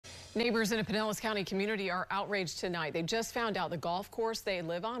Neighbors in a Pinellas County community are outraged tonight. They just found out the golf course they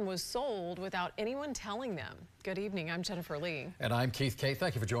live on was sold without anyone telling them. Good evening. I'm Jennifer Lee. And I'm Keith Kate.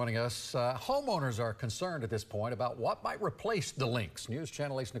 Thank you for joining us. Homeowners are concerned at this point about what might replace the links. News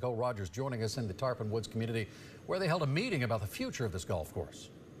Channel 8's Nicole Rogers joining us in the Tarpon Woods community where they held a meeting about the future of this golf course.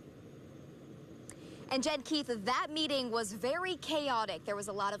 And Jen, Keith, that meeting was very chaotic. There was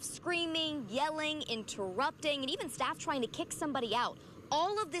a lot of screaming, yelling, interrupting, and even staff trying to kick somebody out.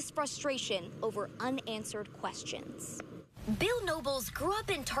 All of this frustration over unanswered questions. Bill Nobles grew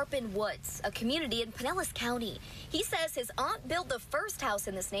up in Tarpon Woods, a community in Pinellas County. He says his aunt built the first house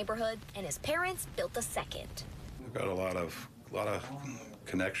in this neighborhood and his parents built the second. We've got a lot of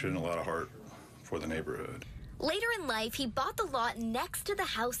connection, a lot of heart for the neighborhood. Later in life, he bought the lot next to the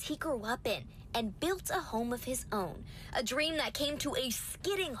house he grew up in and built a home of his own. A dream that came to a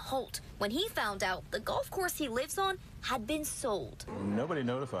skidding halt when he found out the golf course he lives on had been sold. Nobody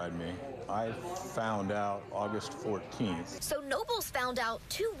notified me. I found out August 14th. So Nobles found out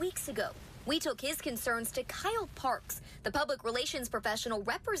 2 weeks ago. We took his concerns to Kyle Parks, the public relations professional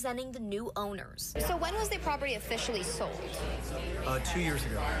representing the new owners. So when was the property officially sold? 2 years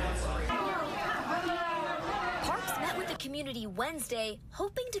ago. Parks met with the community Wednesday,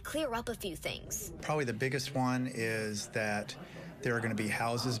 hoping to clear up a few things. Probably the biggest one is that there are going to be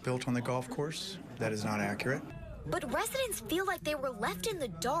houses built on the golf course. That is not accurate. But residents feel like they were left in the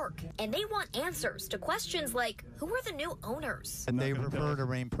dark, and they want answers to questions like, who are the new owners? And they prefer to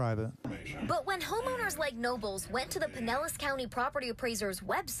remain private. But when homeowners like Nobles went to the Pinellas County Property Appraiser's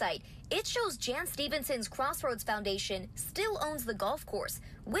website, it shows Jan Stevenson's Crossroads Foundation still owns the golf course,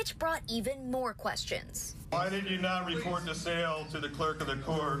 which brought even more questions. Why did you not report the sale to the clerk of the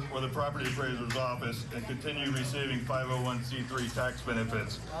court or the property appraiser's office and continue receiving 501c3 tax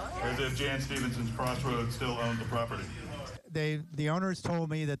benefits as if Jan Stevenson's Crossroads still owns the property? The owners told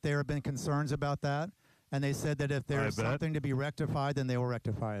me that there have been concerns about that, and they said that if there's something to be rectified, then they will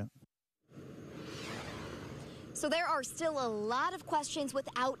rectify it. So there are still a lot of questions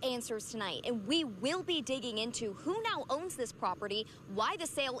without answers tonight, and we will be digging into who now owns this property, why the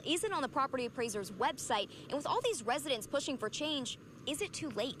sale isn't on the property appraiser's website, and with all these residents pushing for change, is it too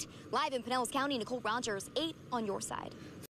late? Live in Pinellas County, Nicole Rogers, 8 on your side.